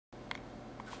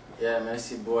Yeah, man, it's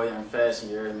your boy Young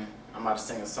Fashion, you heard me? I'm about to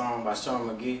sing a song by Sean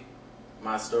McGee,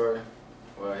 My Story.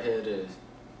 Well, here it is.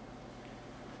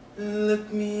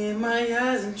 Look me in my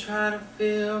eyes and try to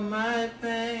feel my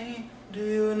pain. Do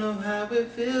you know how it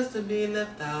feels to be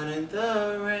left out in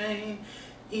the rain?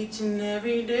 Each and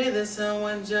every day there's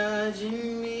someone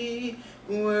judging me.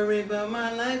 Worry about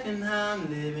my life and how I'm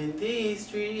living these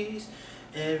streets.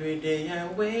 Every day I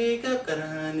wake up, got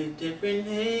 100 different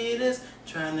haters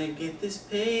trying to get this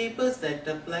paper stacked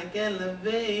up like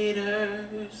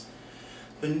elevators.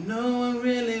 But no one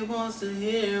really wants to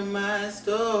hear my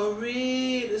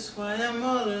story. That's why I'm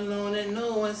all alone and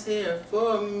no one's here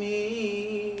for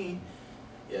me.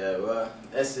 Yeah, well,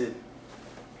 that's it.